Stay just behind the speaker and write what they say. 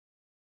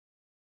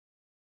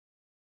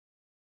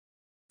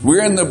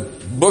We're in the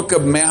book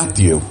of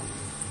Matthew,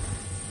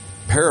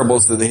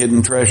 Parables of the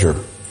Hidden Treasure.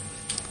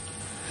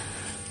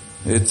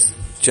 It's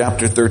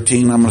chapter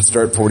 13. I'm going to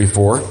start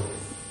 44.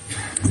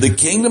 The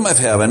kingdom of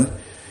heaven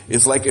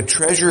is like a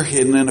treasure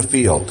hidden in a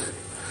field.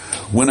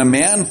 When a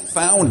man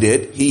found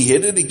it, he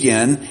hid it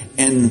again,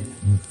 and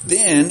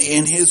then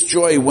in his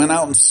joy went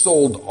out and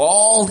sold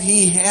all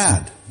he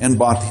had and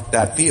bought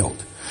that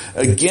field.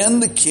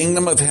 Again, the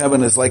kingdom of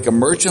heaven is like a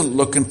merchant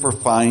looking for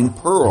fine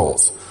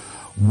pearls.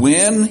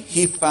 When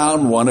he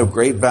found one of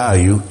great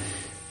value,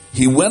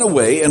 he went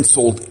away and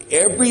sold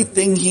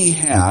everything he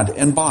had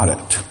and bought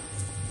it.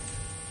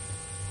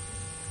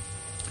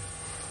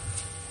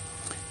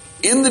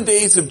 In the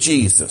days of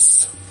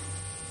Jesus,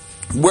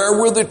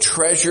 where were the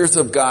treasures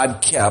of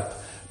God kept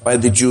by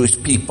the Jewish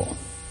people?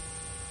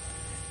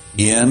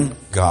 In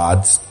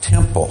God's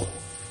temple.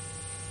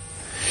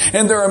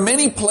 And there are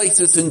many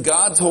places in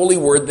God's holy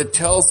word that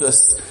tells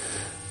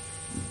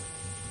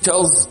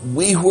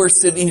we who are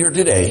sitting here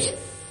today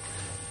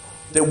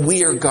that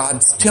we are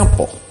God's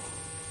temple,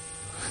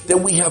 that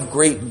we have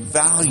great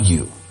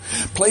value.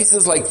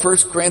 Places like 1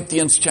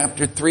 Corinthians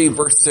chapter 3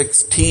 verse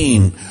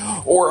 16,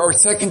 or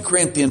 2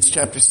 Corinthians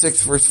chapter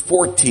 6 verse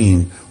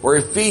 14, or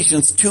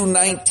Ephesians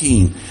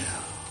 2:19,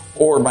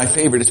 or my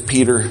favorite is 1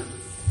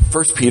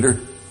 Peter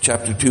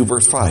chapter 2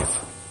 verse 5.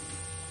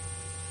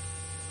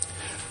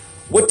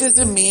 What does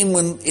it mean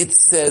when it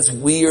says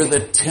we are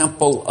the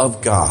temple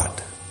of God?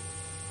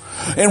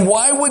 And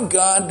why would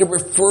God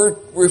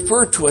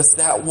refer to us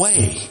that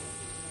way?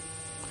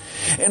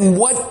 And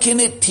what can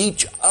it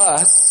teach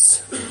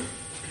us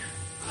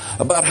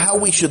about how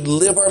we should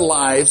live our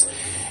lives?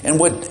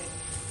 And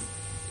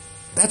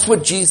that's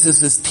what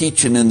Jesus is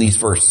teaching in these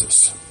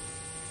verses.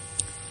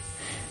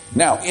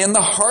 Now, in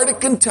the heart of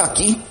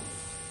Kentucky,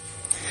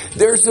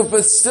 there's a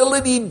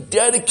facility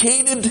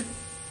dedicated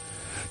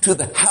to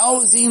the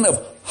housing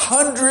of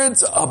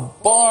hundreds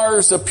of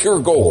bars of pure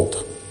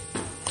gold,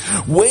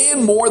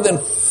 weighing more than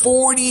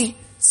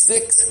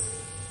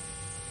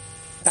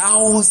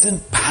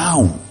 46,000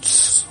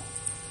 pounds.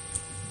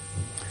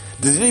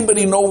 Does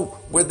anybody know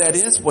where that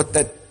is? What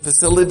that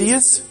facility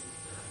is?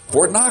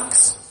 Fort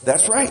Knox.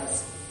 That's right.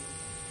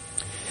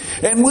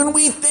 And when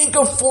we think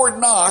of Fort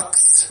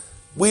Knox,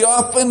 we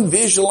often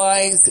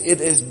visualize it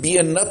as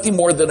being nothing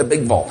more than a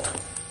big vault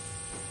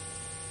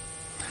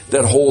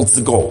that holds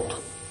the gold.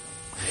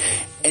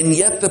 And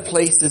yet the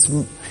place is,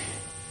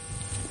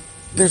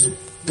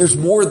 there's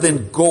more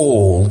than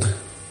gold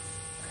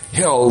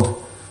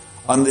held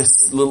on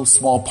this little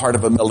small part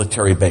of a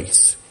military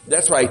base.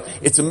 That's right.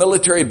 It's a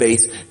military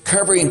base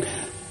covering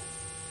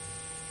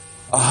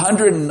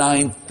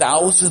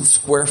 109,000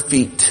 square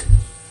feet.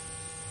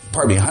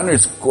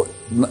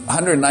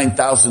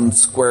 109,000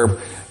 square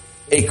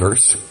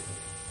acres.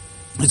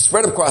 It's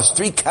spread across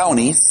 3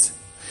 counties,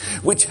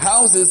 which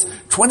houses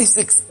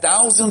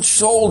 26,000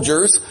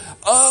 soldiers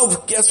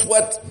of, guess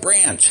what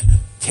branch?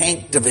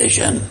 Tank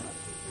division.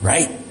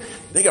 Right?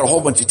 They got a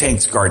whole bunch of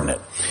tanks guarding it.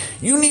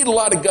 You need a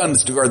lot of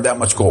guns to guard that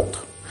much gold.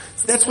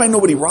 That's why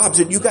nobody robs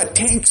it. You got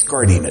tanks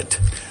guarding it.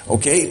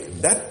 Okay?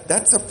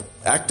 That's an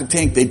active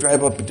tank. They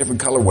drive up a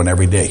different color one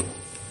every day.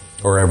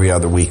 Or every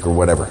other week or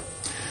whatever.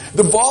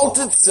 The vault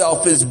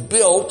itself is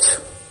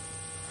built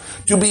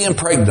to be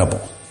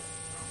impregnable.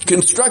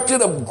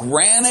 Constructed of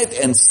granite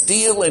and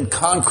steel and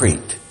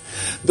concrete.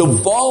 The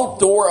vault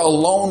door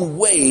alone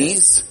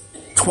weighs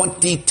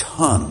 20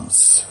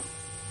 tons.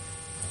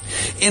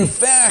 In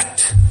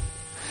fact,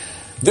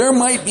 there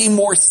might be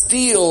more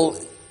steel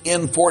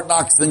in Fort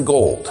Knox than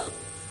gold.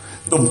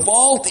 The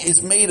vault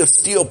is made of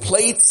steel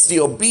plates,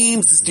 steel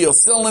beams, steel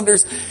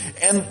cylinders,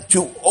 and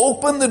to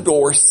open the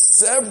door,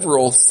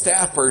 several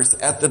staffers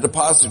at the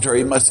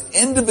depository must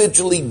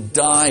individually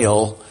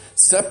dial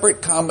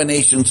separate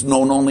combinations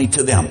known only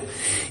to them.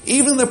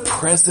 Even the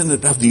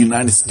President of the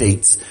United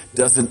States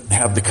doesn't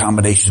have the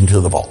combination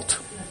to the vault.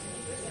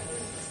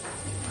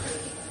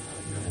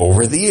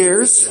 Over the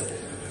years,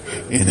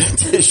 in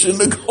addition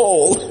to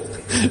gold,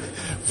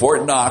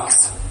 Fort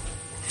Knox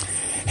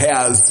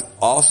has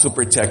also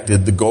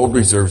protected the gold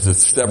reserves of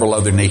several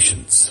other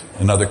nations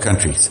and other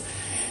countries.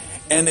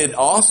 And it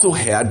also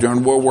had,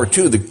 during World War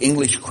II, the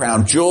English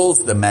crown jewels,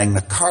 the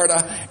Magna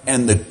Carta,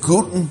 and the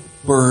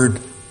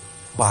Gutenberg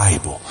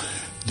Bible.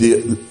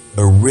 The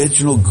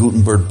original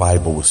Gutenberg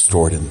Bible was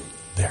stored in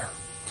there.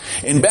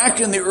 And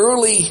back in the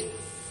early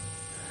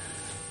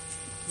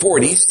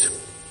 40s,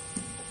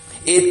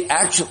 it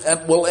actually,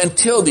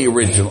 until the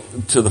original,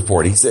 to the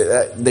 40s,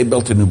 they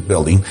built a new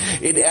building.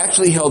 It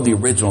actually held the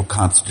original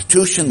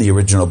Constitution, the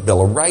original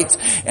Bill of Rights,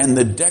 and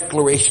the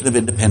Declaration of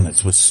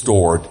Independence was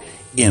stored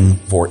in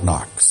Fort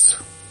Knox.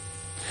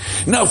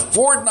 Now,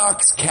 Fort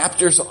Knox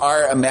captures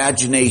our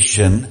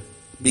imagination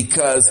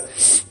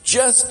because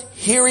just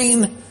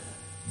hearing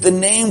the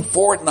name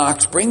Fort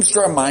Knox brings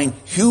to our mind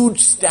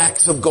huge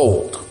stacks of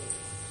gold.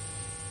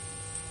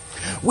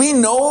 We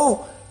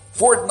know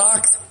Fort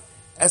Knox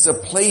as a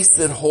place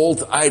that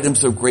holds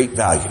items of great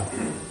value.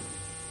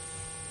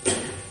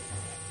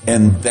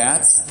 And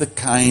that's the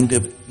kind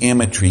of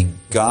imagery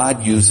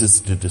God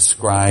uses to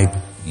describe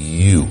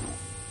you.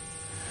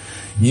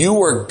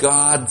 You are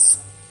God's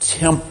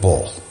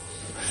temple.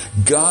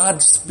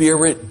 God's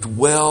Spirit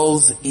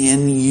dwells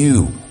in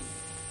you.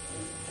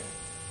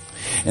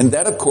 And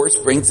that, of course,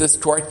 brings us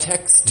to our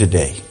text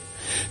today.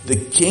 The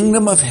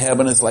kingdom of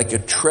heaven is like a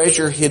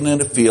treasure hidden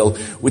in a field,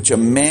 which a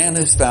man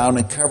has found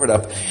and covered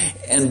up.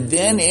 And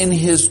then in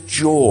his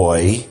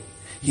joy,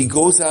 he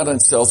goes out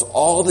and sells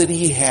all that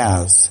he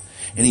has,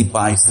 and he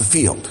buys the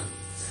field.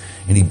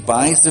 And he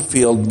buys the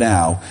field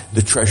now.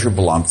 The treasure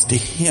belongs to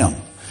him.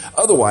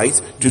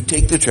 Otherwise, to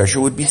take the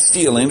treasure would be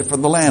stealing it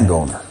from the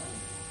landowner.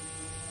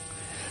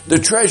 The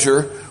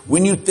treasure,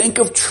 when you think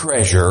of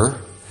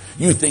treasure,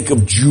 you think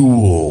of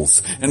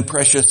jewels and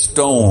precious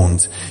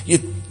stones. You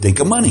think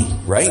of money,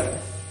 right?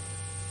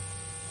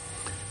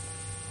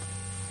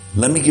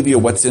 Let me give you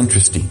what's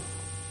interesting.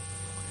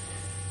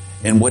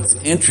 And what's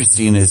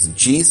interesting is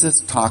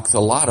Jesus talks a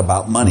lot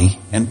about money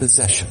and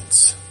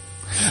possessions.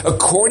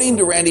 According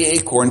to Randy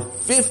Acorn,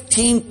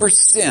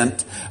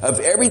 15% of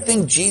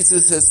everything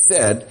Jesus has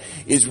said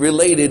is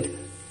related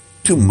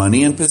to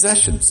money and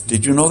possessions.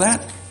 Did you know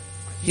that?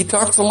 He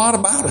talks a lot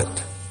about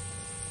it.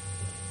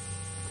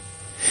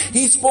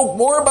 He spoke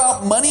more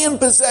about money and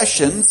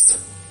possessions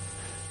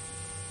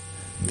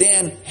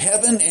than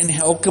heaven and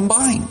hell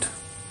combined.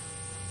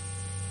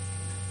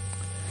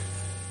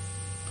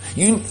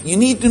 You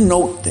need to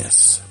note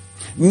this.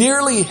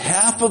 Nearly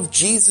half of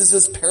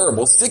Jesus'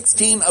 parables,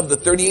 16 of the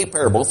 38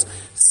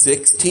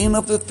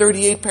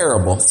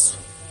 parables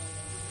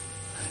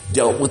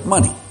dealt with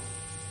money.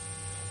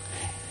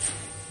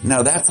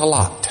 Now that's a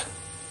lot.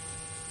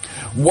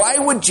 Why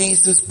would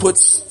Jesus put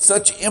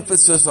such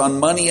emphasis on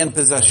money and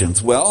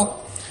possessions?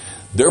 Well,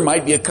 there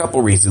might be a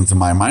couple reasons in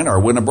my mind, or I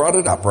wouldn't have brought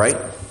it up, right?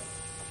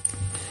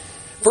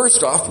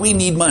 First off, we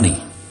need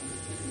money.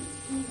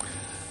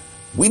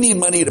 We need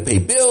money to pay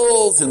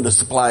bills and to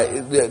supply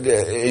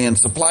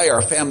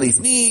our family's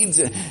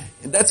needs.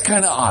 That's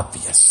kind of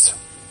obvious.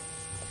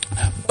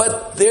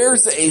 But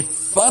there's a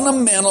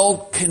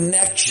fundamental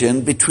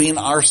connection between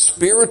our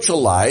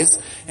spiritual lives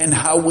and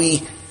how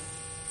we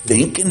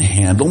think and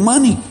handle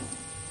money.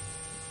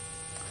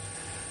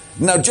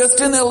 Now, just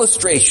an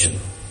illustration.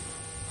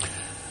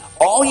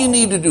 All you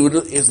need to do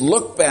is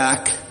look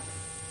back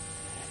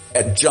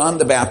at John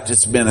the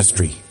Baptist's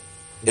ministry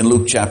in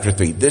Luke chapter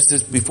 3. This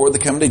is before the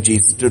coming of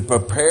Jesus, to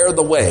prepare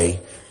the way,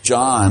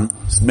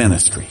 John's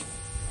ministry.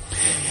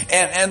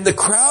 And the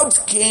crowds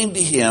came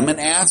to him and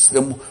asked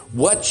him,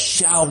 "What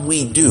shall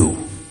we do?"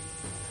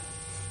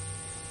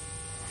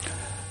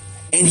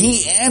 And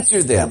he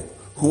answered them,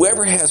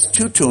 "Whoever has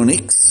 2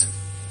 tunics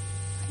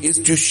is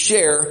to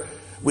share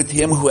with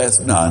him who has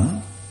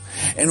none,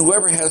 and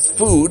whoever has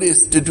food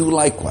is to do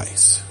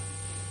likewise."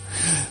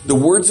 The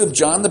words of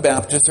John the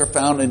Baptist are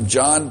found in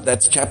John,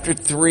 that's chapter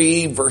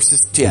 3,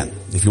 verses 10,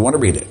 if you want to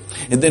read it.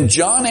 And then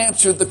John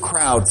answered the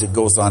crowds, it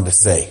goes on to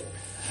say,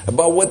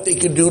 about what they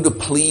could do to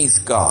please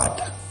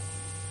God.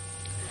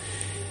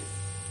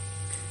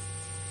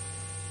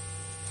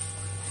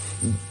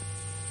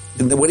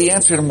 And then what he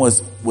answered them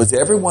was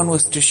everyone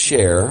was to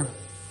share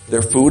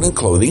their food and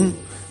clothing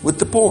with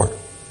the poor.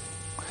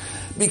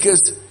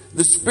 Because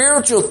the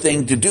spiritual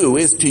thing to do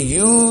is to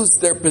use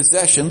their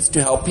possessions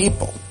to help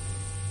people.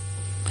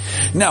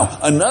 Now,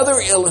 another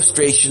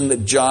illustration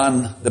that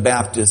John the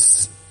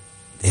Baptist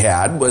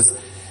had was,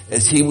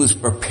 as he was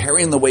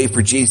preparing the way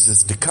for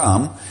Jesus to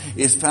come,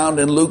 is found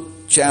in Luke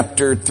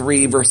chapter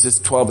 3, verses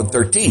 12 and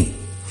 13.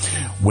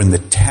 When the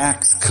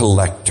tax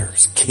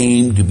collectors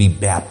came to be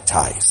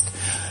baptized,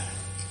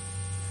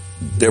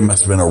 there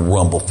must have been a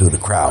rumble through the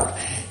crowd.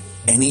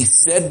 And he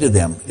said to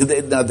them,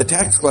 now the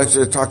tax collectors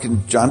are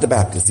talking to John the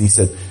Baptist. He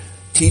said,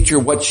 "Teacher,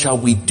 what shall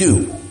we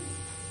do?"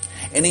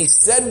 And he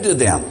said to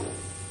them,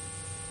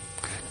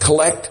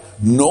 "Collect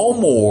no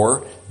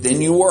more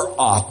than you are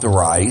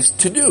authorized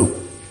to do."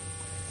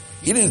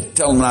 He didn't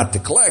tell them not to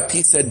collect.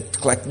 He said,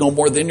 collect no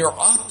more than you're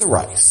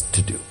authorized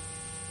to do.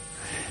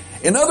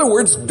 In other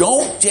words,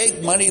 don't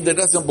take money that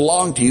doesn't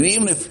belong to you,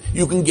 even if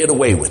you can get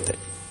away with it.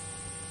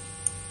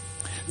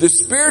 The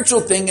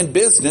spiritual thing in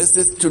business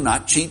is to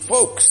not cheat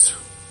folks.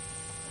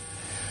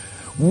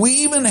 We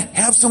even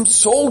have some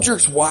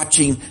soldiers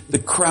watching the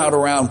crowd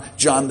around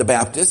John the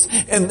Baptist,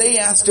 and they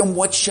asked him,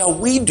 "What shall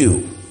we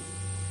do?"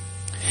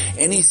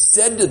 And he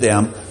said to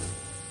them,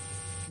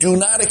 "Do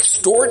not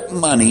extort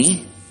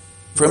money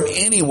from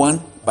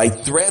anyone by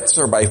threats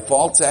or by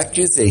false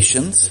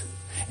accusations,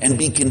 and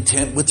be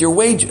content with your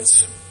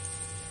wages."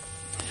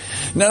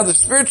 Now, the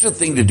spiritual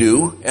thing to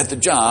do at the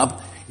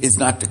job is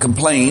not to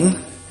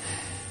complain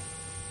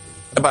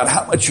about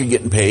how much you're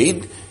getting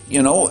paid,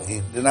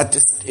 not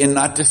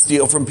to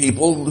steal from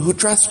people who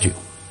trust you.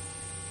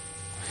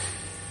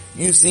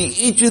 You see,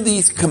 each of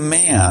these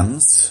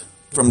commands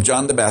from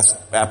John the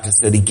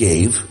Baptist that he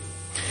gave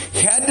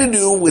had to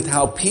do with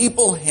how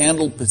people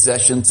handled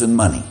possessions and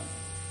money.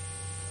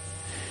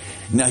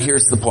 Now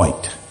here's the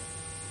point.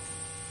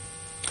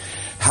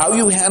 How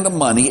you handle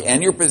money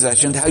and your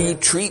possessions, how you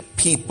treat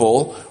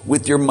people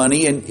with your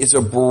money, and is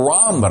a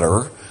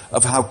barometer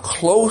of how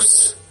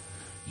close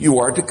you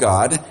are to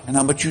God and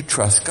how much you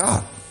trust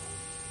God.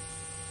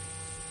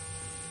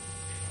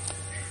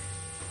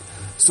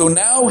 So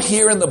now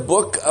here in the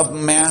book of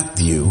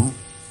Matthew,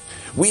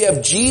 we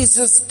have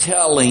Jesus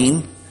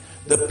telling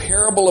the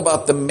parable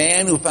about the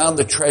man who found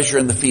the treasure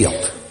in the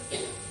field.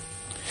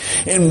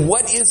 And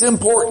what is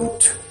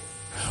important?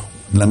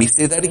 Let me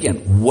say that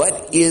again.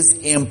 What is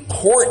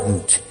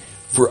important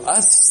for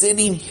us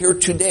sitting here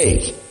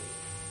today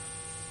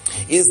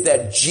is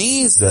that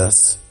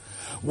Jesus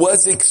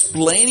was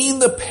explaining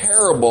the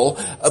parable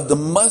of the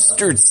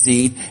mustard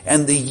seed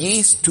and the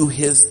yeast to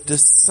his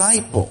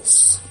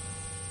disciples.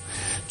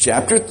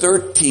 Chapter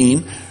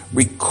 13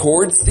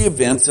 records the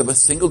events of a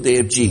single day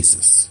of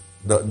Jesus.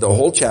 The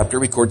whole chapter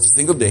records a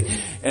single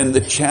day. And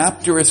the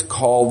chapter is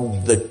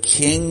called The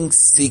King's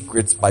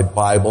Secrets by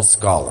Bible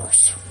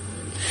scholars.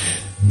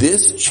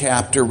 This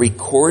chapter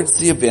records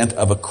the event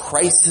of a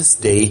crisis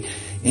day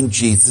in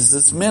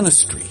Jesus'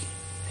 ministry.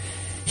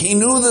 He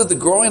knew that the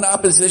growing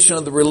opposition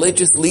of the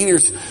religious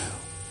leaders,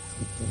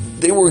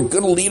 they were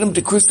going to lead him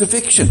to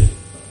crucifixion.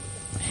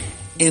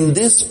 In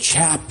this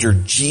chapter,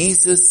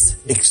 Jesus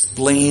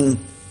explained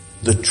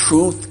the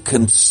truth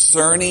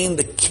concerning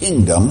the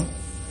kingdom,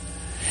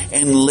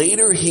 and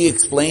later he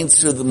explains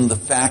to them the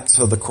facts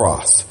of the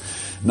cross.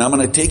 Now I'm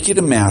going to take you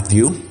to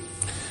Matthew,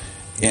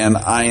 and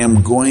I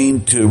am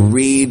going to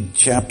read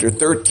chapter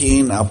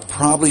 13. I'll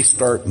probably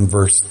start in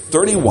verse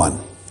 31.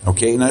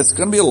 Okay, now it's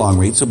going to be a long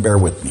read, so bear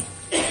with me.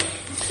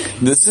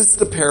 This is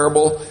the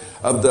parable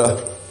of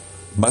the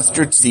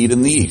mustard seed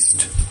and the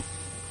yeast.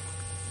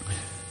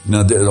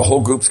 Now the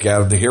whole group's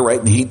gathered to hear, right?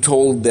 And he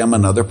told them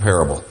another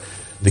parable.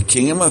 The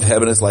kingdom of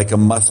heaven is like a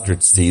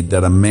mustard seed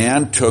that a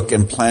man took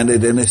and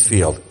planted in his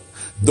field.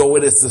 Though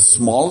it is the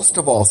smallest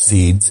of all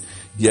seeds,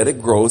 yet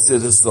it grows.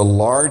 It is the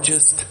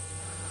largest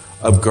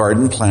of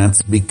garden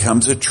plants,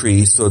 becomes a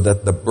tree so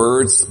that the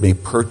birds may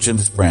perch in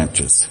its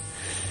branches.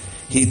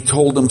 He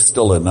told them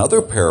still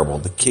another parable.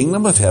 The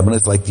kingdom of heaven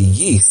is like the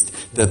yeast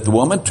that the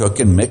woman took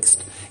and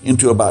mixed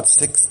into about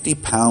 60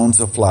 pounds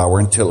of flour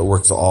until it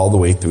works all the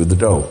way through the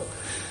dough.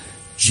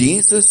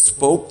 Jesus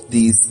spoke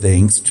these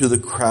things to the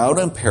crowd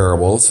in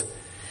parables.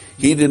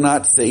 He did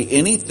not say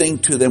anything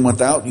to them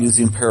without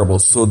using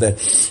parables, so that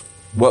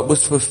what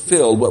was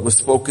fulfilled, what was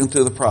spoken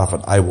through the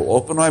prophet, I will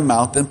open my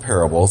mouth in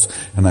parables,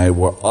 and I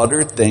will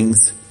utter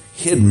things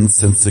hidden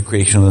since the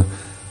creation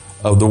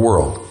of the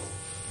world.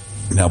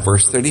 Now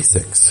verse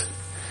 36.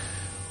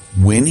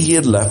 When he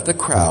had left the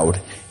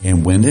crowd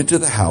and went into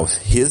the house,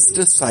 his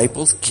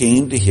disciples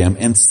came to him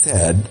and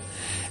said,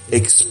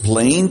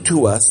 explain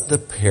to us the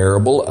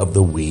parable of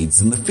the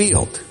weeds in the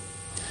field.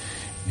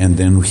 And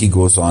then he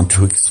goes on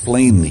to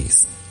explain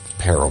these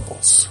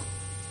parables.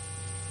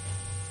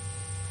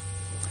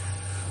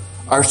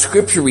 Our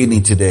scripture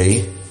reading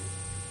today,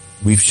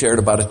 we've shared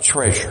about a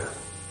treasure.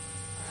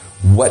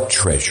 What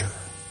treasure?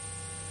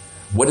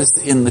 What is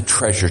in the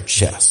treasure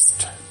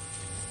chest?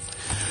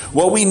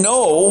 Well, we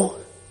know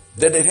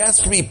that it has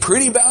to be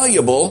pretty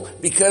valuable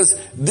because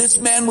this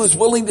man was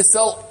willing to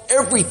sell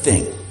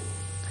everything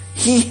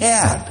he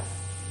had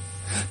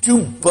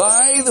to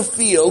buy the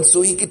field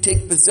so he could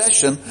take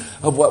possession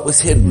of what was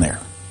hidden there.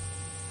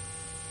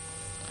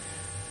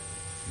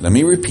 Let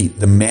me repeat.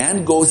 The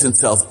man goes and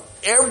sells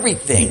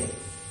everything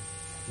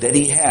that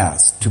he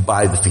has to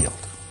buy the field.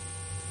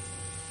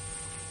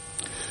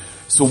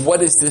 So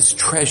what is this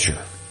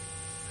treasure?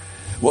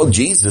 Well,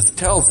 Jesus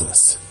tells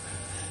us.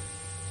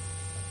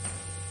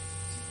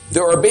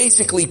 There are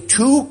basically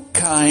two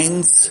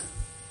kinds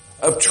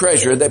of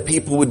treasure that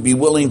people would be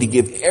willing to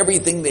give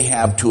everything they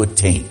have to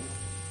attain.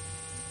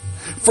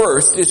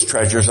 First is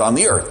treasures on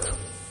the earth.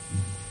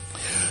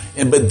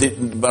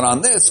 But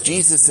on this,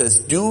 Jesus says,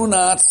 do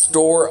not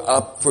store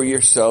up for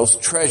yourselves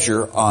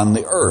treasure on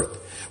the earth,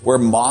 where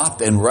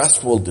moth and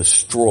rust will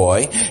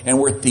destroy, and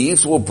where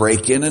thieves will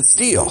break in and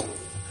steal.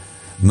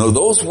 No,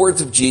 those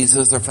words of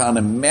Jesus are found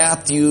in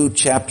Matthew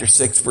chapter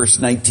 6, verse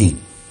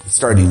 19.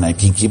 Starting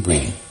 19, keep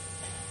reading.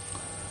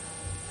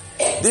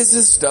 This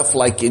is stuff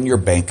like in your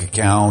bank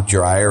account,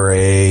 your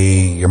IRA,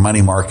 your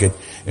money market,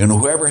 and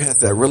whoever has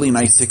that really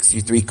nice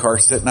 63 car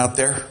sitting out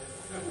there,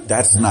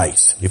 that's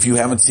nice. If you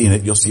haven't seen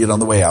it, you'll see it on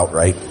the way out,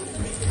 right?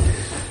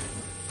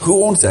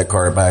 Who owns that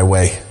car, by the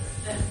way?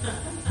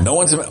 No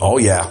one's, oh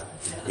yeah,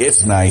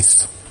 it's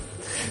nice.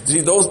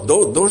 See, those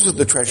are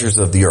the treasures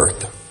of the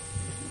earth.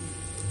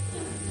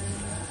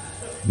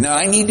 Now,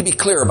 I need to be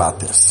clear about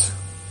this.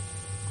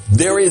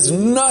 There is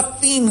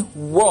nothing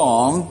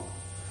wrong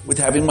with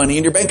having money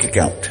in your bank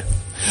account.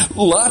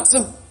 Lots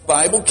of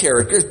Bible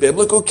characters,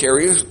 biblical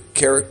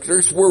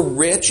characters were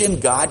rich,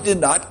 and God did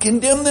not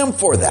condemn them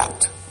for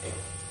that.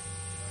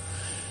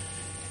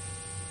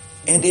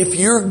 And if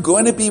you're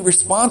going to be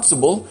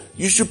responsible,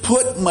 you should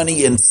put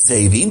money in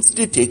savings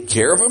to take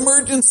care of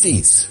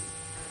emergencies.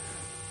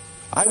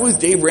 I was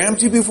Dave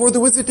Ramsey before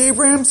there was a Dave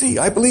Ramsey.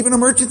 I believe in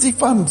emergency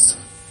funds.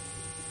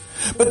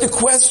 But the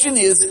question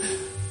is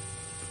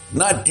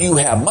not do you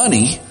have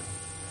money,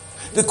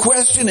 The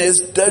question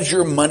is, does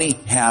your money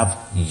have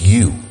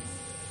you?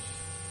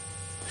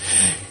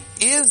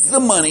 Is the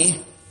money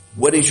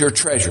what is your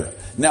treasure?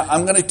 Now,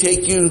 I'm going to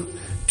take you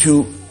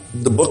to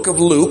the book of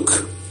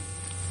Luke,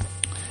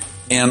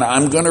 and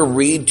I'm going to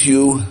read to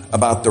you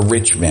about the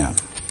rich man.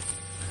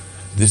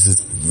 This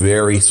is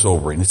very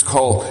sobering. It's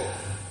called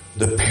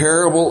the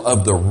parable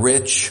of the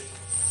rich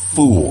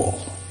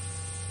fool.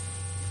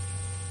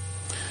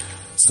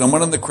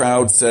 Someone in the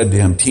crowd said to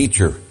him,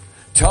 "Teacher,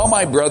 tell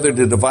my brother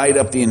to divide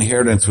up the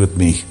inheritance with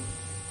me."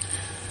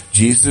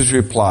 Jesus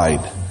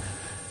replied,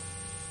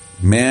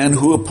 "Man,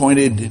 who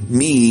appointed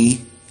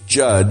me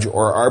judge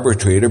or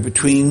arbitrator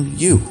between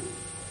you?"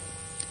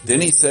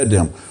 Then he said to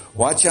him,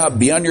 "Watch out,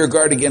 be on your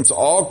guard against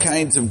all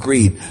kinds of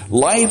greed.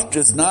 Life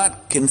does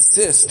not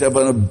consist of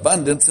an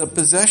abundance of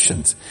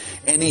possessions."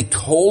 And he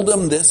told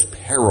him this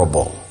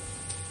parable.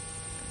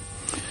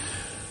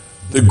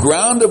 The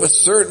ground of a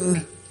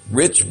certain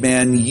rich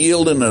man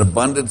yielded an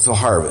abundance of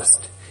harvest.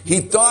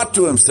 He thought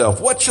to himself,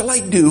 "What shall I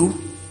do?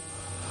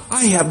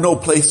 I have no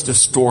place to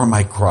store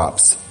my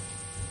crops."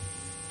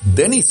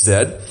 Then he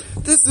said,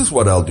 "This is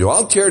what I'll do.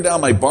 I'll tear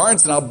down my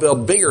barns and I'll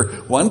build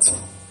bigger ones,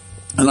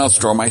 and I'll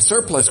store my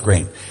surplus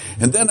grain.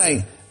 And then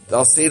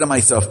I'll say to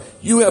myself,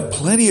 you have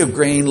plenty of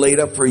grain laid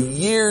up for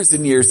years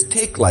and years.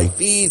 Take life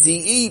easy,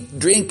 eat,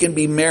 drink, and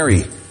be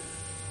merry."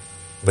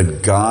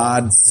 But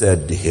God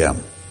said to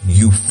him,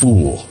 "You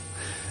fool,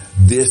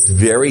 this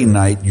very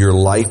night your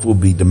life will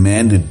be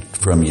demanded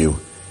from you.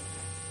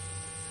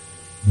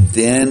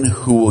 Then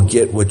who will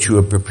get what you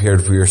have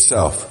prepared for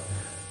yourself?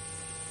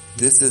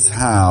 This is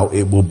how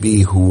it will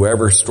be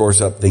whoever stores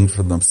up things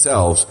for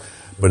themselves,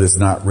 but is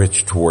not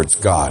rich towards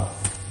God."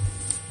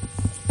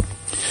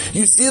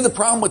 You see, the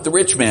problem with the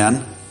rich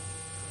man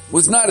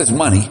was not his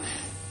money.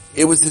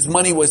 His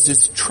money was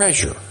his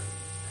treasure.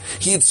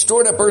 He had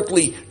stored up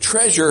earthly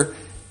treasure,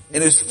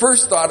 and his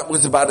first thought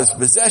was about his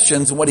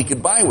possessions and what he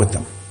could buy with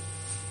them.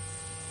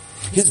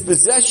 His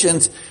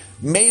possessions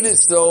made it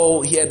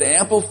so he had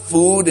ample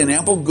food and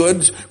ample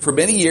goods for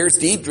many years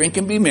to eat, drink,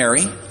 and be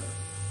merry.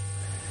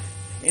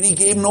 And he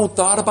gave no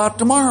thought about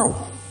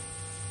tomorrow.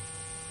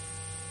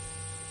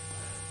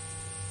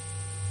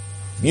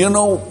 You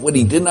know what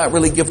he did not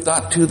really give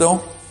thought to,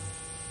 though?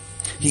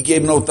 He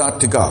gave no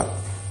thought to God.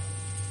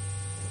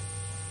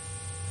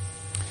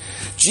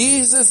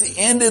 Jesus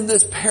ended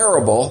this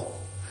parable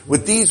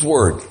with these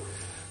words: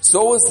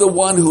 "So is the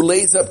one who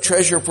lays up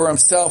treasure for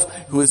himself,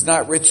 who is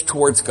not rich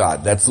towards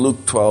God." That's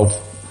Luke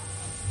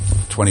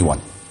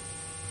 12:21.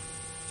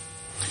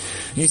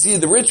 You see,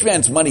 the rich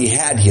man's money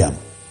had him.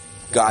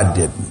 God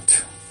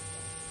didn't.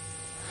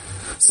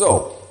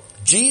 So,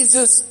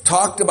 Jesus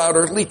talked about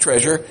earthly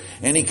treasure,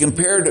 and he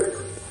compared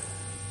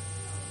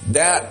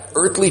that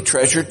earthly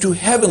treasure to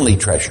heavenly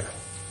treasure.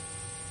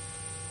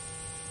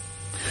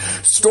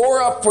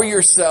 Store up for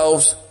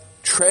yourselves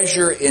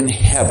treasure in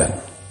heaven,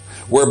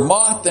 where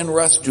moth and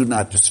rust do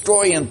not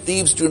destroy and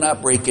thieves do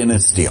not break in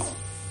and steal.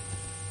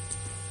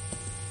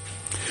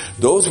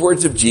 Those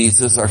words of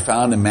Jesus are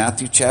found in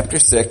Matthew chapter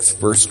 6,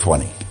 verse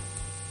 20.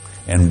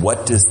 And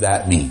what does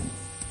that mean?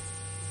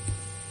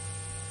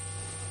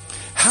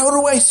 How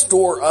do I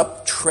store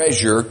up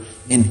treasure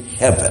in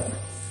heaven?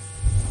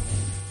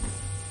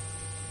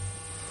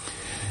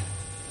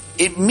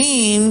 It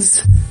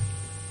means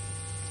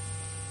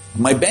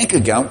my bank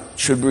account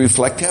should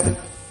reflect heaven.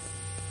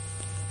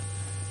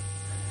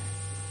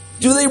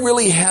 Do they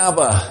really have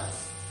a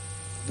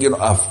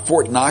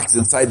Fort Knox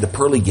inside the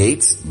pearly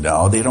gates?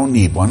 No, they don't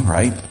need one,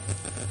 right?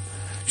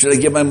 Should I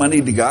give my money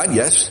to God?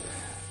 Yes.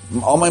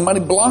 All my money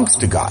belongs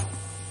to God.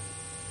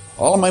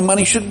 All of my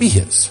money should be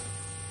His.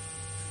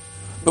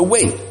 But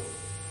wait,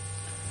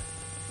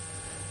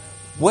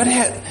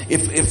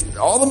 if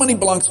all the money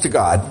belongs to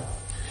God,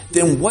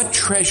 then what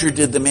treasure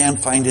did the man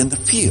find in the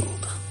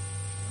field?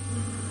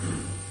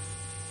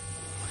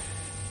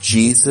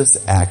 Jesus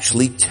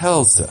actually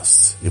tells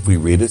us, if we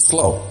read it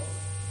slow.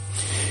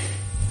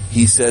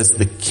 He says,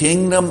 the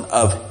kingdom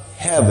of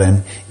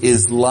heaven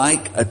is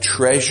like a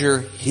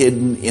treasure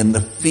hidden in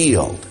the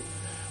field,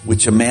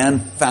 which a man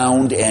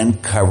found and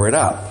covered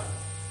up.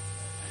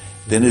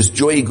 Then his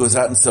joy, he goes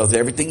out and sells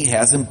everything he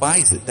has and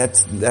buys it.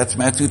 That's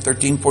Matthew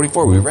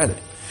 13:44. We read it.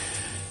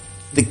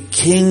 The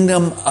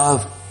kingdom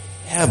of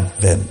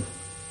heaven.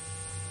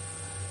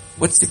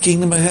 What's the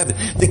kingdom of heaven?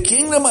 The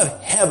kingdom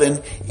of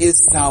heaven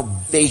is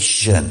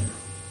salvation.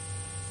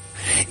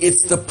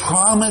 It's the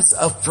promise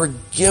of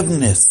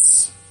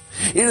forgiveness.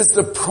 It is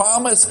the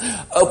promise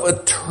of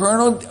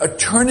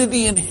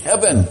eternity in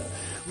heaven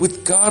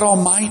with God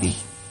Almighty.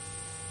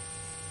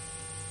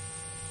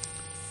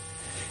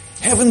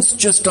 Heaven's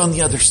just on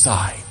the other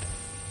side.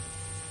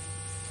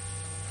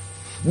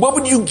 What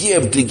would you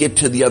give to get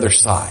to the other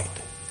side?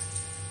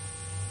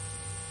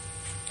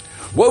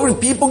 What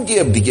would people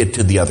give to get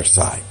to the other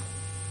side?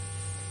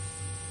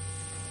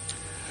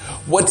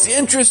 What's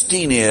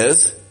interesting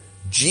is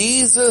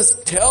Jesus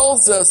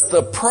tells us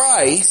the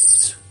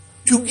price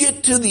to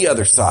get to the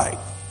other side.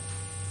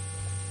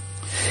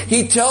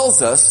 He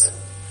tells us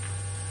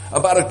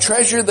about a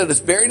treasure that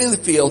is buried in the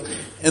field,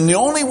 And the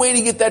only way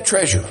to get that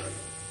treasure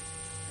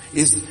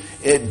is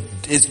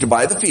to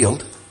buy the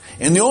field.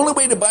 And the only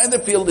way to buy the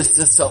field is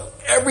to sell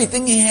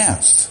everything he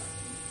has.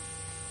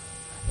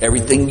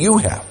 Everything you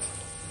have.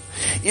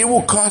 It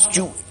will cost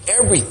you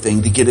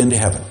everything to get into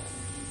heaven.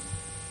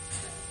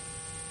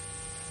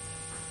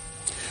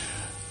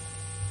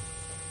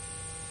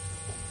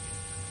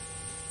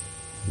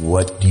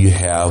 What do you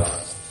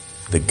have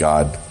that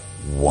God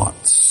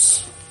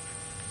wants?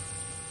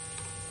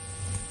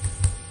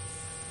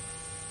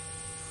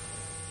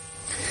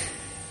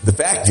 The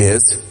fact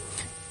is,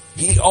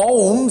 he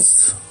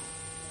owns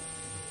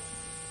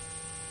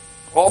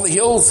all the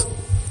hills,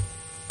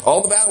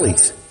 all the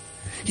valleys.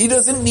 He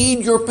doesn't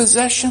need your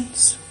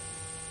possessions.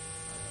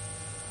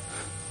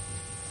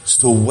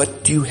 So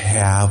what do you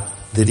have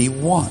that he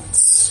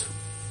wants?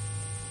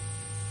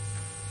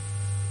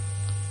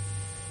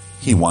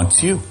 He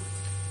wants you.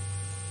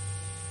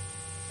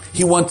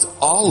 He wants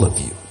all of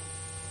you.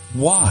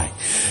 Why?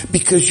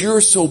 Because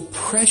you're so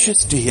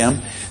precious to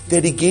him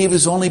that he gave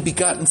his only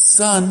begotten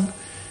Son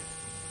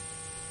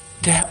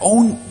to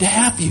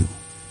have you.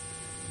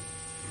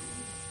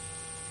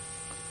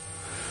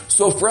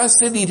 So for us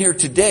sitting here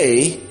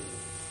today,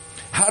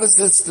 how does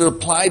this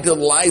apply to the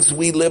lives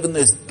we live in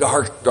this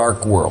dark,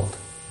 dark world?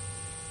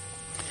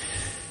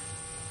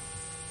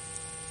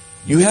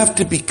 You have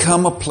to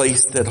become a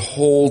place that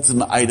holds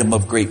an item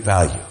of great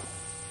value.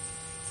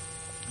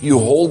 You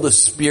hold the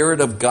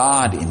Spirit of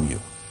God in you,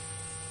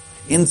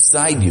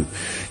 inside you.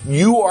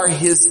 You are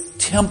his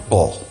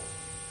temple.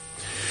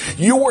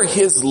 You are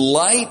his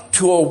light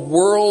to a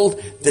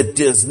world that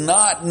does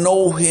not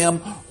know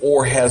him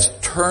or has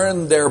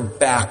turned their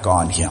back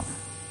on him.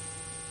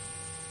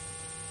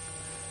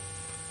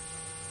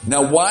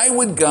 Now, why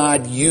would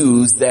God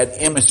use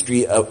that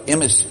imagery of I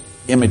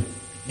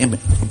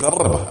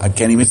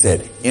can't even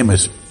say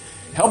it.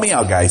 Help me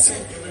out, guys.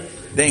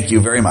 Thank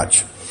you very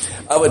much.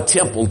 Of a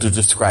temple to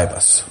describe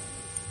us.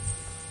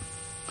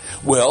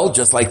 Well,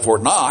 just like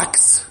Fort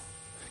Knox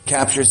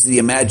captures the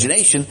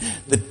imagination,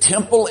 the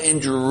temple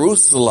in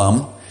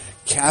Jerusalem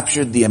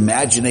captured the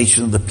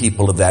imagination of the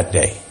people of that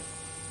day.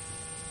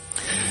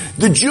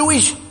 The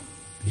Jewish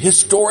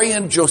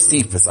historian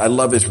Josephus, I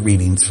love his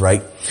readings,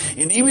 right?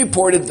 And he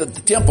reported that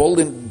the temple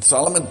in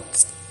Solomon,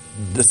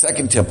 the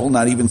second temple,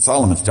 not even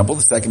Solomon's temple,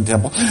 the second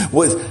temple,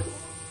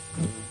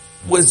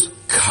 was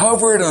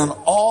covered on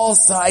all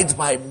sides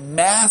by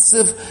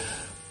massive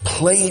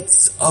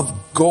plates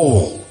of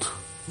gold.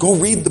 Go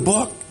read the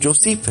book,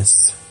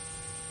 Josephus.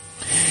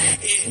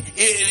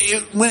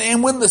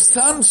 When the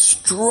sun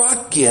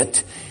struck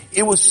it,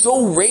 it was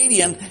so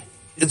radiant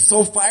and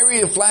so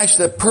fiery a flash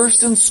that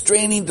persons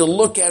straining to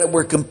look at it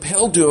were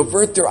compelled to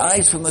avert their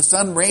eyes from the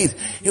sun rays.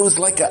 It was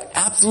like an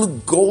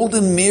absolute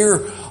golden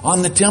mirror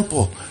on the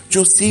temple.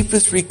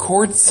 Josephus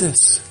records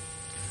this.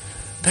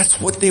 That's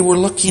what they were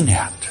looking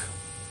at.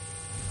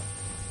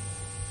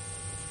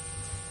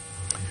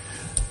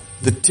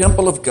 The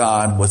temple of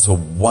God was a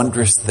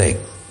wondrous thing.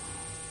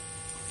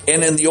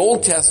 And in the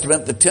Old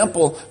Testament, the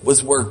temple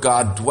was where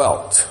God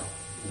dwelt.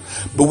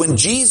 But when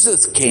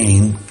Jesus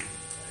came,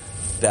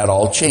 that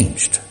all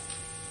changed.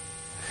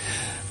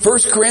 1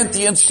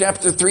 Corinthians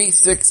chapter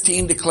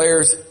 3:16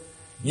 declares,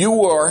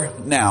 you are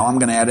now, I'm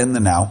going to add in the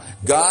now,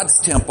 God's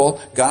temple,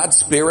 God's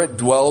Spirit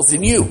dwells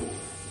in you.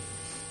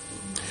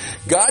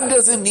 God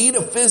doesn't need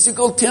a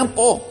physical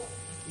temple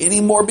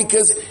anymore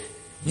because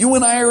you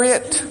and I are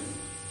it.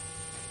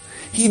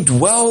 He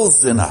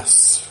dwells in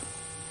us.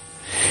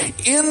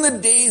 In the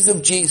days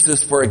of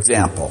Jesus, for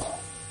example,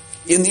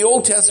 in the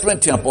Old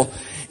Testament temple,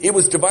 it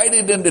was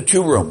divided into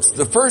two rooms.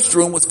 The first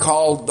room was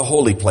called the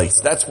holy place.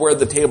 That's where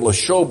the table of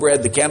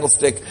showbread, the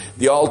candlestick,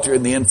 the altar,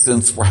 and the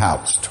incense were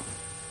housed.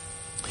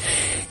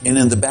 And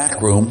in the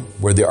back room,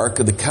 where the Ark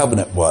of the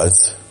Covenant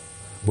was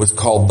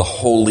called the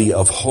Holy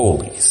of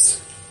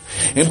Holies.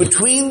 And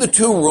between the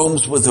two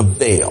rooms was a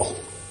veil,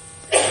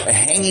 a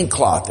hanging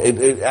cloth.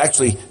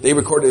 Actually, they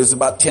recorded it was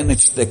about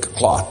 10-inch thick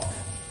cloth.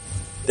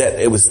 That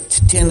it was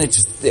 10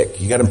 inches thick.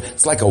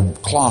 It's like a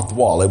cloth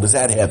wall. It was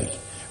that heavy,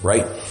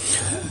 right?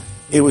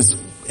 It was,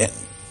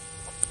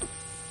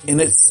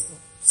 and it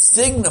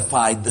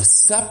signified the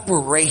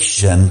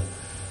separation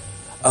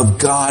of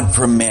God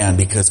from man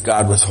because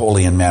God was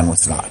holy and man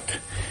was not.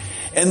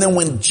 And then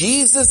when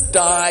Jesus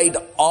died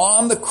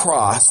on the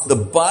cross, the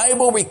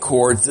Bible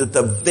records that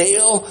the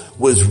veil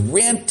was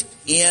rent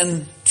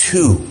in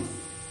two.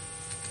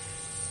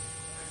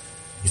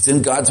 It's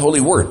in God's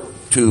holy word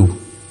to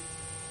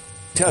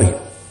tell you.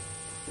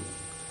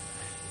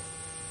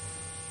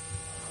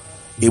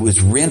 It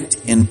was rent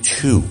in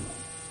two.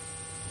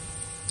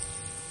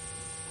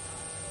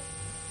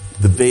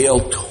 The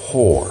veil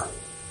tore.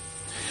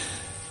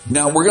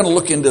 Now we're going to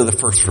look into the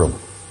first room.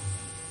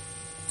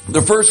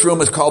 The first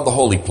room is called the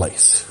holy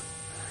place.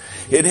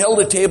 It held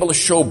a table of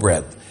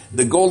showbread,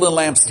 the golden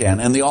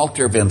lampstand, and the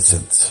altar of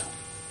incense.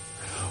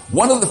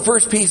 One of the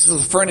first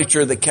pieces of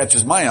furniture that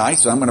catches my eye,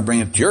 so I'm going to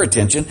bring it to your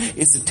attention,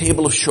 is the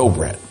table of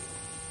showbread.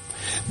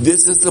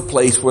 This is the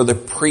place where the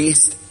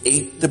priest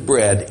ate the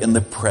bread in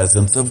the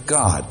presence of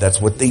God. That's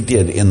what they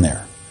did in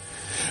there.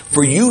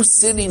 For you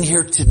sitting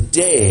here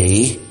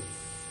today,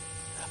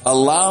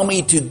 allow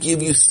me to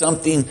give you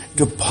something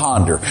to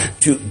ponder,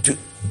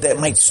 that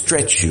might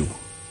stretch you.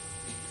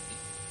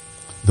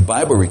 The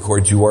Bible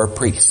records you are a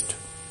priest.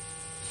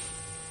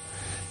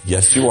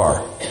 Yes, you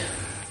are.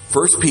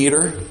 1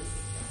 Peter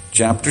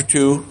chapter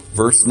 2,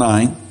 verse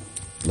 9.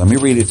 Let me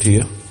read it to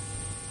you.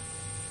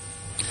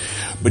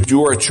 But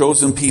you are a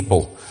chosen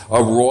people,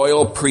 a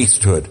royal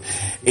priesthood,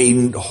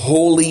 a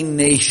holy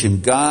nation,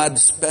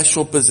 God's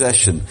special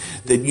possession,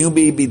 that you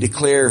may be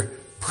declared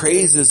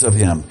praises of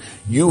Him.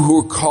 You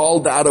who were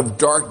called out of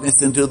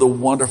darkness into the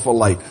wonderful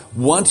light.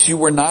 Once you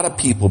were not a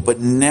people, but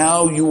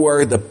now you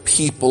are the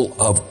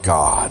people of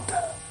God.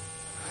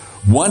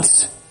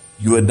 Once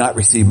you had not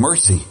received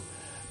mercy,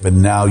 but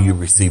now you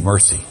receive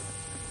mercy.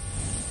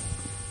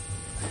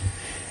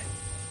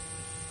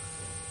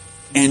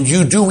 And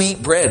you do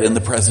eat bread in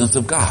the presence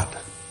of God.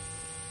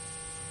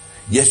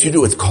 Yes, you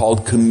do. It's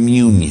called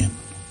communion.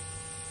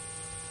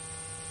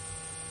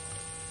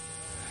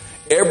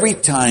 Every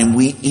time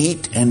we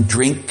eat and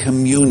drink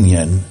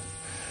communion,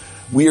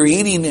 we are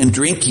eating and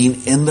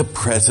drinking in the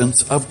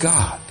presence of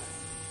God.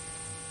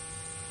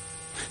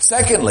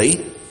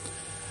 Secondly,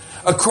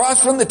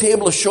 across from the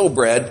table of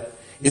showbread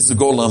is the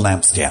golden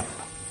lampstand.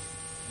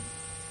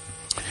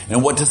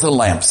 And what does the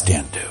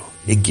lampstand do?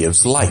 It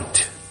gives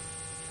light.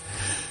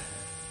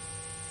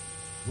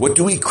 What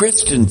do we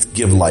Christians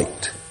give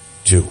light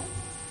to?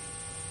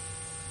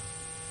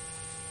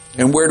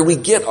 And where do we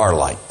get our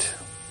light?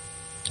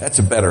 That's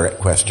a better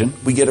question.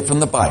 We get it from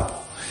the Bible.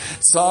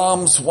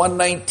 Psalms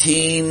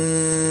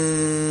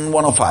 119,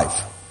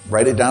 105.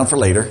 Write it down for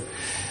later.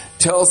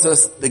 Tells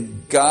us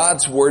that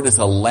God's word is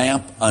a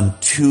lamp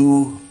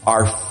unto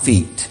our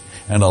feet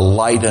and a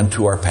light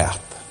unto our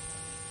path.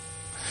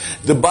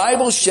 The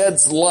Bible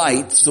sheds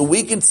light so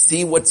we can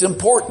see what's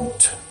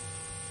important.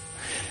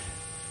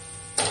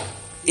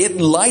 It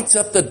lights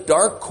up the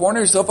dark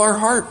corners of our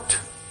heart.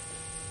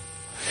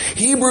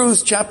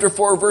 Hebrews chapter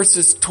 4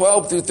 verses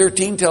 12 through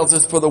 13 tells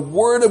us, for the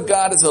word of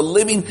God is a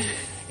living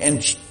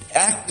and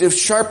active,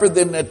 sharper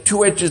than a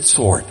two-edged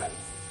sword,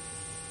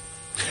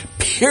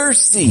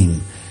 piercing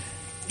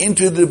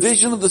into the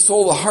division of the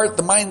soul, the heart,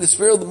 the mind, the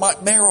spirit, the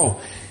marrow,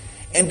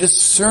 and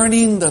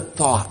discerning the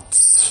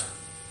thoughts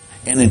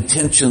and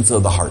intentions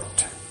of the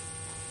heart.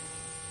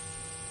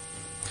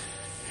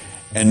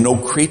 And no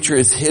creature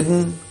is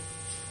hidden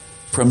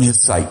from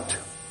His sight,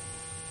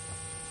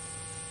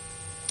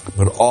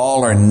 but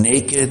all are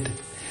naked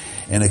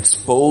and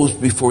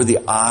exposed before the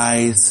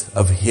eyes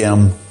of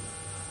Him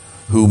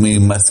whom we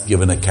must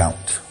give an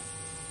account.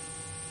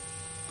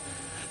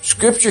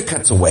 Scripture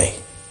cuts away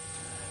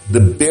the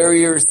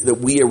barriers that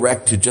we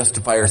erect to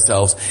justify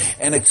ourselves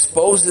and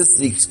exposes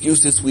the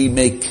excuses we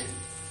make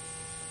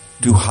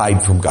to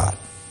hide from God.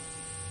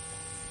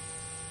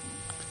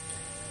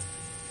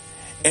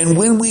 And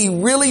when we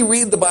really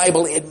read the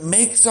Bible, it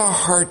makes our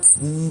hearts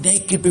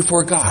naked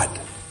before God.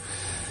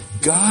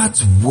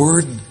 God's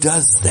Word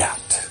does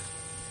that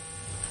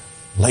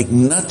like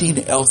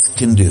nothing else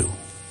can do.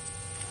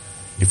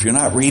 If you're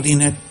not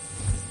reading it,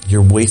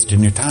 you're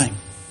wasting your time.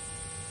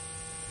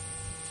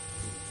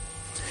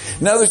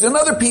 Now there's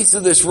another piece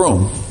of this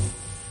room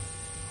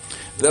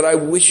that I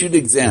wish you'd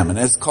examine.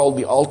 It's called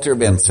the altar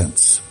of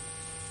incense.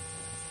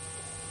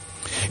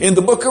 In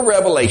the book of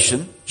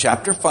Revelation,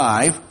 chapter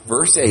 5,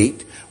 verse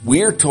 8,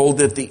 we are told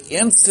that the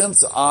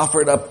incense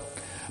offered up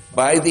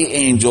by the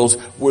angels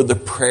were the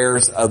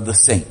prayers of the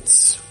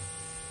saints.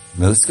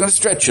 Now this is going to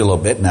stretch you a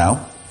little bit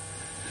now.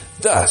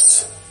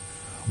 Thus,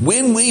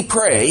 when we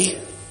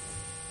pray,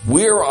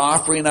 we're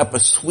offering up a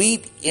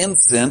sweet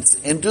incense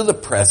into the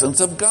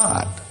presence of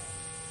God.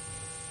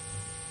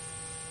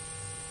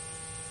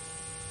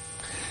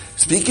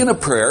 Speaking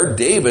of prayer,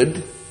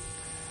 David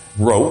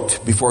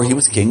wrote, before he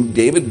was king,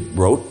 David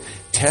wrote,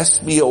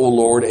 test me, O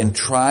Lord, and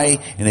try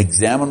and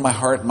examine my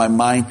heart and my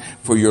mind,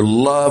 for your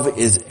love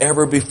is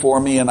ever before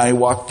me, and I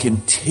walk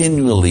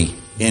continually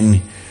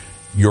in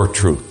your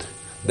truth.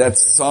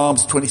 That's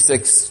Psalms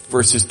 26,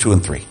 verses 2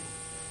 and 3.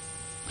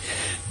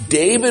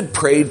 David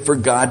prayed for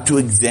God to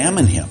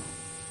examine him.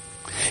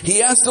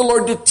 He asked the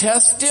Lord to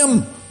test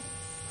him.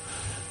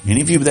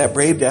 Any of you that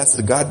brave to ask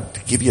the God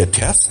to give you a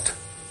test?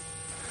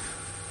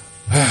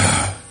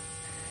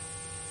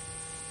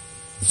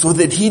 So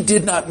that he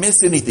did not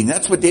miss anything.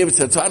 That's what David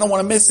said. So I don't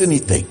want to miss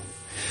anything.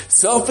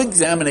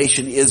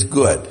 Self-examination is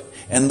good.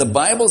 And the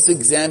Bible's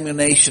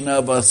examination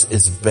of us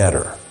is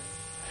better.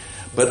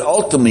 But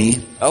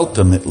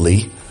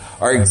ultimately,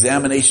 our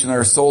examination of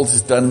our souls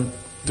is done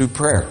through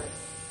prayer.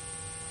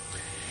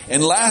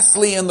 And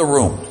lastly, in the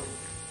room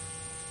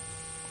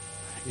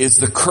is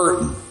the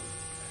curtain.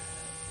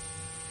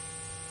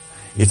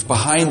 It's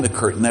behind the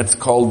curtain. That's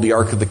called the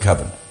Ark of the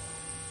Covenant.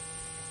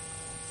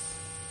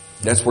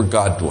 That's where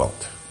God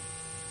dwelt.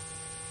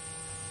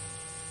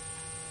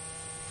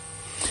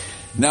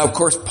 Now, of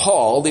course,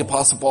 Paul, the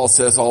Apostle Paul,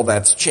 says all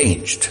that's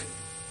changed.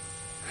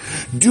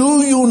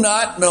 Do you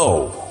not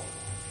know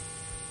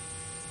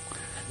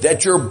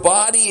that your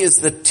body is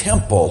the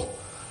temple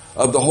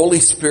of the Holy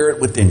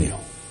Spirit within you?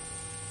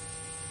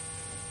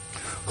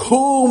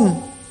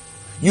 whom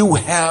you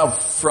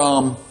have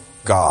from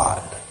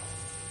God.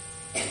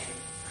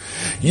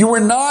 You were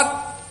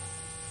not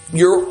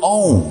your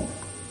own.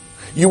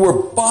 You were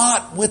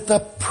bought with a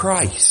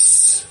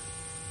price,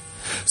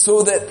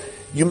 so that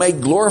you may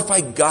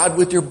glorify God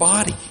with your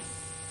body.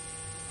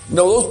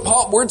 Now,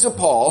 those words of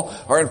Paul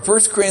are in 1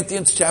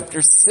 Corinthians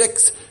chapter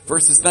 6,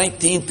 verses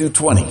 19 through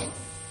 20.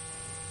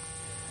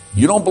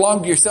 You don't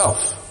belong to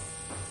yourself.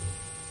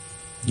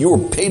 You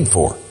were paid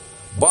for,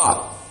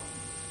 bought.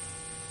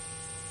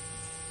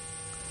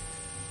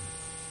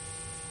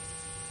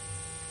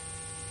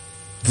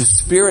 The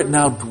Spirit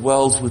now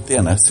dwells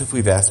within us, if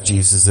we've asked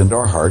Jesus into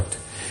our heart,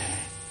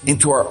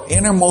 into our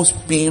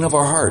innermost being of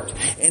our heart.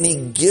 And He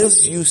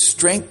gives you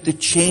strength to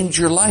change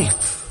your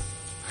life,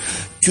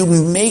 to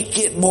make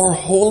it more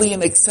holy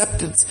and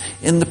acceptance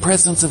in the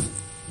presence of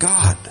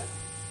God.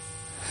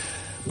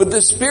 But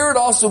the Spirit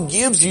also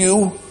gives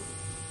you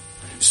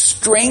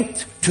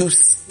strength to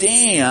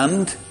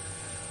stand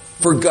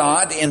for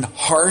God in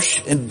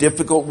harsh and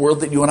difficult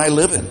world that you and I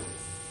live in.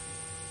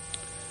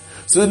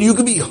 So that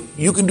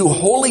you can do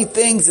holy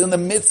things in the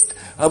midst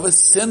of a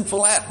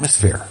sinful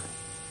atmosphere.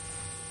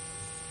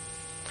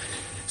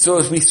 So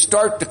as we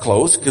start to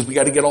close, because we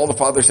got to get all the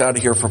fathers out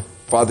of here for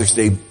Father's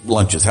Day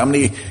lunches. How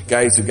many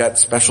guys have got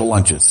special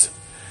lunches?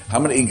 How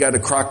many got a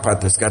crock pot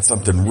that's got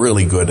something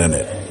really good in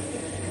it?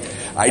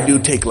 I do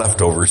take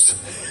leftovers.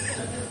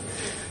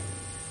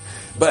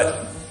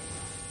 But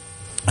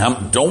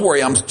don't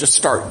worry, I'm just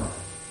starting.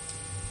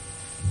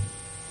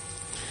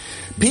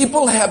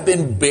 People have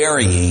been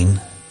burying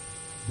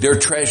their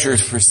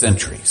treasures for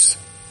centuries.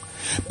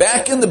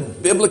 Back in the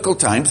biblical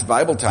times,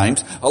 Bible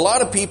times, a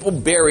lot of people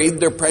buried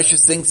their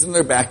precious things in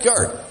their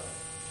backyard.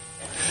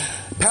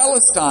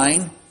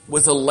 Palestine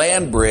was a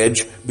land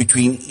bridge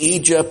between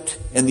Egypt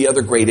and the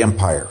other great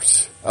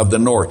empires of the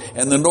north,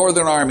 and the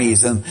northern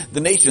armies and the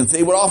nations.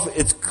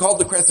 It's called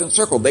the Crescent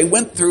Circle. They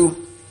went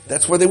through,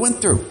 that's where they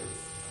went through.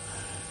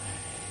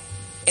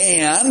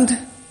 And,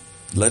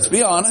 let's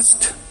be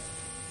honest,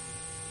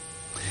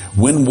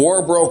 when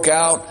war broke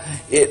out,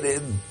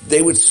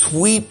 they would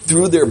sweep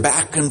through their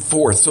back and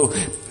forth. So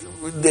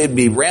they'd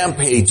be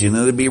rampaging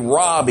and they'd be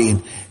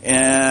robbing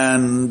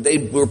and they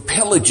were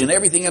pillaging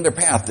everything in their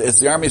path as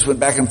the armies went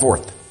back and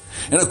forth.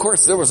 And of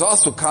course, there was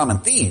also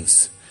common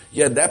thieves.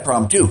 You had that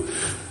problem too.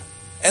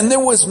 And there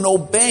was no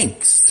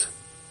banks.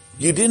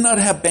 You did not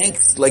have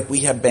banks like we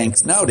have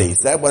banks nowadays.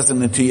 That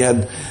wasn't until you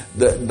had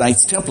the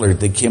Knights Templar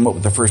that came up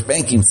with the first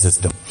banking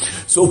system.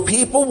 So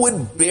people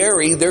would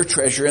bury their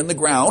treasure in the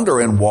ground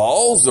or in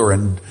walls or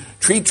in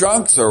tree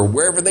trunks or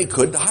wherever they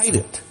could to hide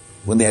it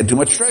when they had too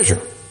much treasure.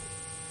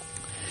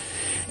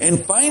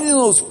 And finding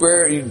those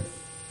buried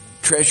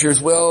treasures,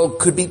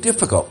 could be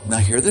difficult. Now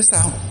hear this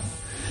out.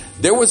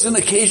 There was an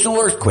occasional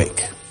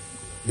earthquake.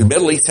 The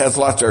Middle East has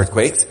lots of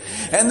earthquakes.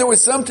 And there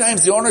was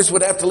sometimes the owners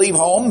would have to leave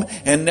home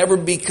and never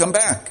come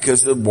back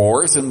because of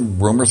wars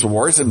and rumors of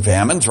wars and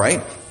famines,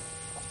 right?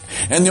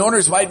 And the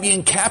owners might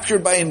be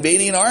captured by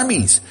invading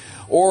armies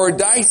or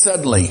die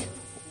suddenly.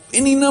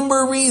 Any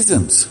number of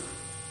reasons.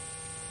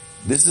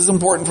 This is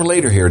important for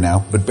later here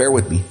now, but bear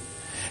with me.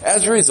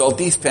 As a result,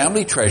 these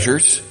family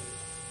treasures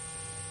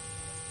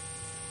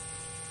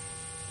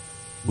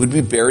would be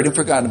buried and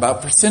forgotten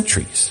about for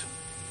centuries.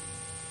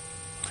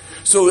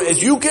 So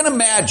as you can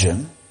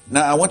imagine,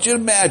 now I want you to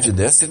imagine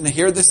this and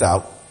hear this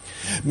out.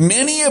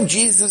 Many of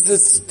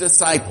Jesus'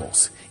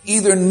 disciples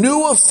either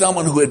knew of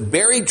someone who had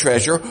buried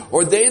treasure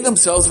or they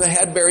themselves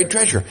had buried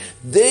treasure.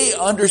 They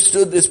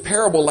understood this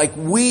parable like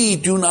we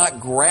do not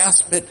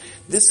grasp it.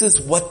 This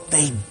is what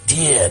they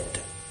did.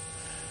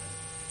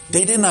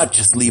 They did not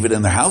just leave it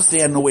in their house. They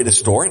had no way to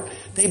store it.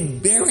 They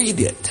buried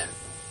it.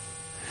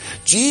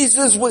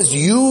 Jesus was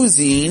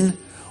using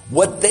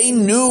what they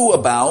knew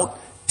about,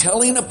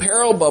 telling a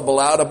parable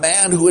about a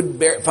man who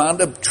had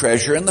found a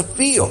treasure in the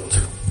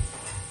field.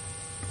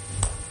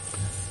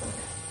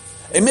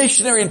 A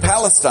missionary in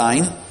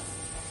Palestine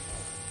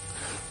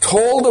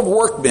told of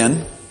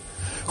workmen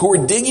who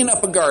were digging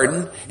up a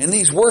garden, and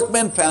these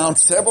workmen found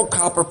several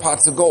copper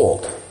pots of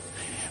gold,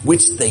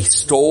 which they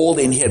stole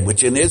and hid.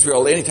 Which in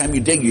Israel, anytime you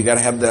dig, you got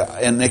to have the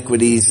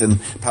antiquities. In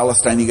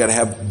Palestine, you got to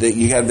have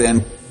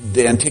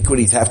the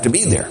antiquities have to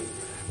be there,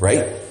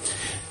 right?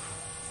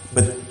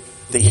 But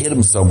they hid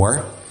them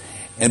somewhere.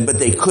 But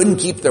they couldn't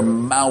keep their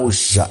mouths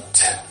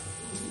shut.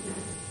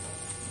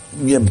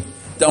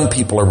 Dumb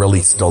people are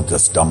really still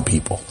just dumb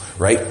people,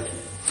 right?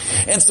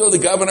 And so the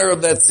governor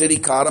of that city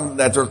caught them.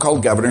 They're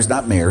called governors,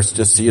 not mayors,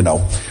 just so you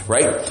know,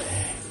 right?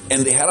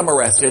 And they had them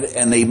arrested,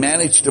 and they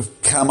managed to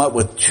come up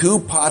with 2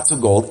 pots of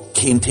gold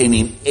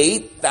containing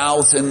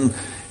 8,000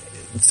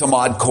 some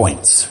odd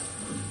coins.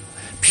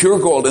 Pure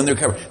gold in their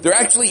cover. They're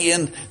actually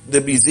in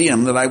the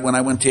museum when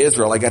I went to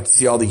Israel, I got to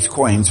see all these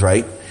coins,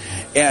 right?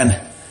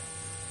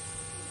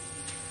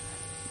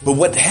 But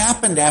what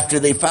happened after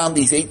they found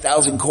these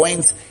 8,000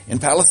 coins in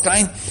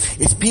Palestine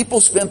is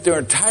people spent their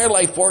entire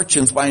life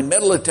fortunes buying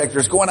metal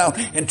detectors, going out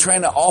and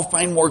trying to all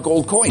find more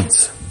gold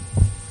coins.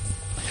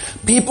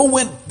 People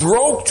went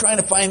broke trying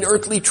to find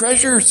earthly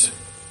treasures.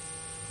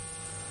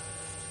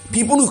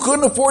 People who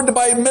couldn't afford to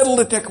buy a metal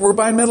detector were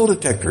buying metal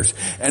detectors.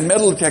 And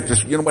metal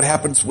detectors, you know what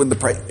happens when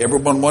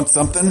everyone wants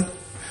something?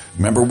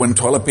 Remember when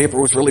toilet paper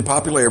was really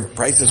popular?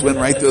 Prices went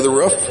right through the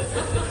roof?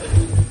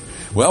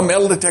 Well,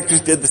 metal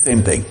detectors did the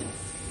same thing.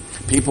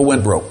 People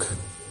went broke,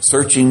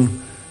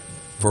 searching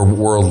for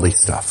worldly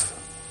stuff.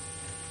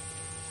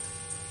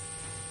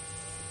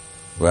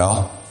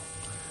 Well,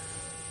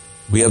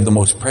 we have the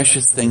most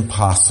precious thing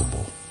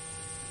possible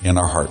in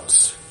our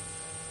hearts.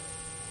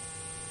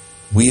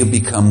 We have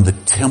become the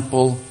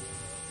temple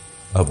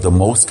of the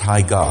Most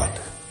High God.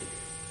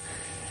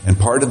 And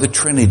part of the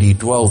Trinity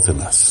dwells in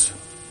us.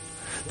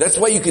 That's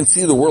why you can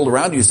see the world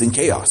around you is in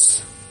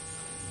chaos.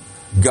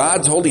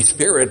 God's Holy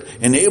Spirit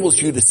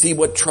enables you to see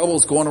what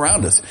trouble's going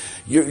around us.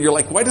 You're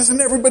like, why doesn't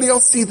everybody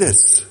else see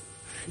this?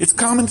 It's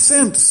common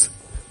sense.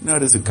 No,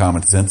 it isn't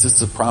common sense. It's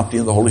the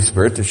prompting of the Holy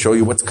Spirit to show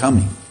you what's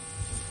coming.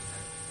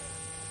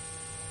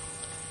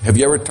 Have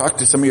you ever talked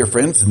to some of your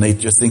friends and they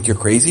just think you're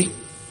crazy?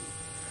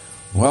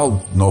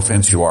 Well, no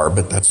offense, you are,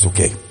 but that's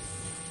okay.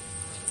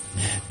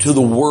 To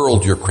the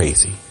world, you're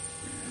crazy.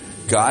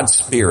 God's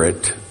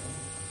Spirit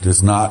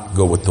does not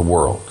go with the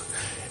world.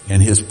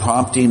 And His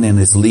prompting and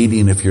His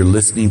leading, if you're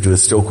listening to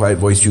His still quiet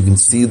voice, you can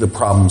see the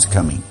problems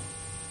coming.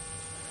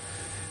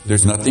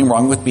 There's nothing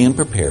wrong with being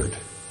prepared.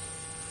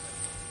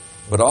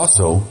 But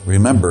also,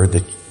 remember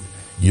that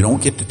you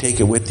don't get to take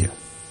it with you.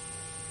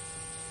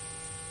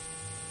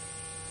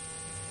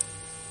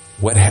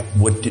 What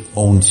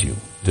owns you?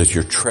 Does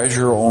your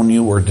treasure own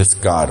you or does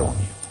God own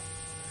you?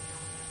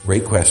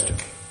 Great question.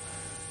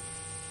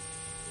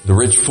 The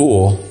rich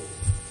fool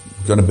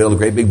was going to build a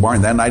great big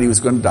barn. That night he was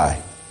going to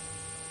die.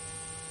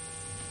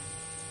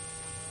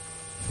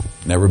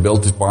 Never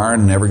built his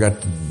barn, never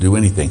got to do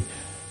anything.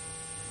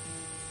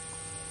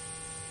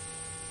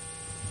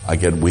 I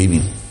get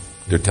weaving.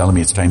 They're telling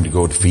me it's time to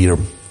go to feed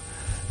them.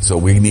 So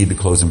we need to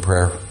close in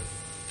prayer.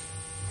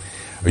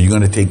 Are you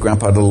going to take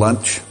Grandpa to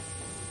lunch?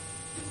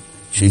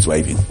 She's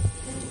waving.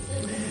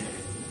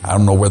 I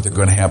don't know what they're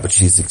going to have, but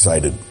she's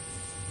excited.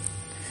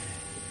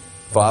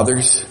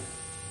 Fathers,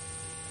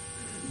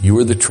 you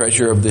are the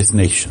treasure of this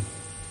nation.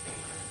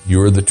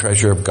 You are the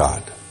treasure of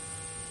God.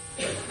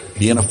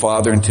 Being a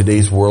father in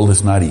today's world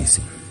is not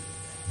easy.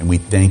 And we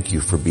thank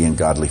you for being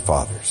godly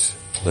fathers.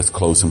 Let's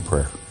close in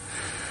prayer.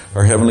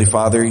 Our Heavenly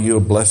Father, you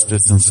have blessed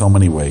us in so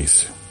many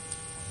ways.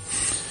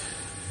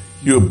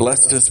 You have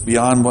blessed us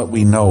beyond what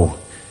we know.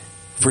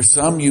 For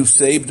some, you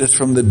saved us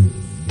from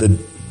the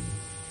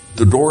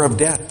door of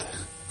death.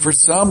 For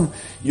some,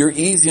 you're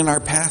easing our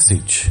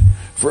passage.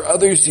 For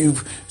others,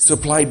 you've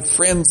supplied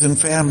friends and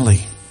family.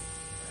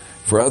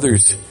 For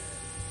others,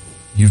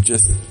 you've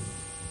just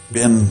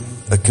been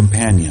a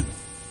companion.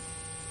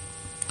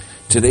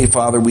 Today,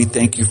 Father, we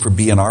thank you for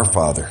being our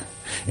Father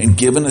and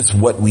giving us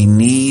what we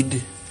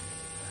need,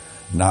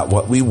 not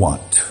what we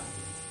want.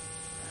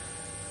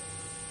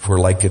 For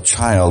like a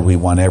child, we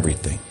want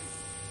everything.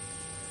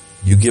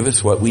 You give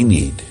us what we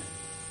need.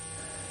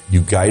 You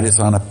guide us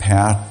on a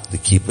path to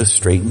keep us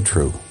straight and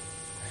true.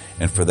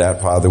 And for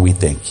that, Father, we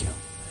thank you.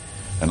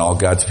 And all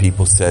God's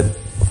people said,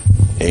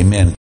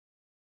 Amen.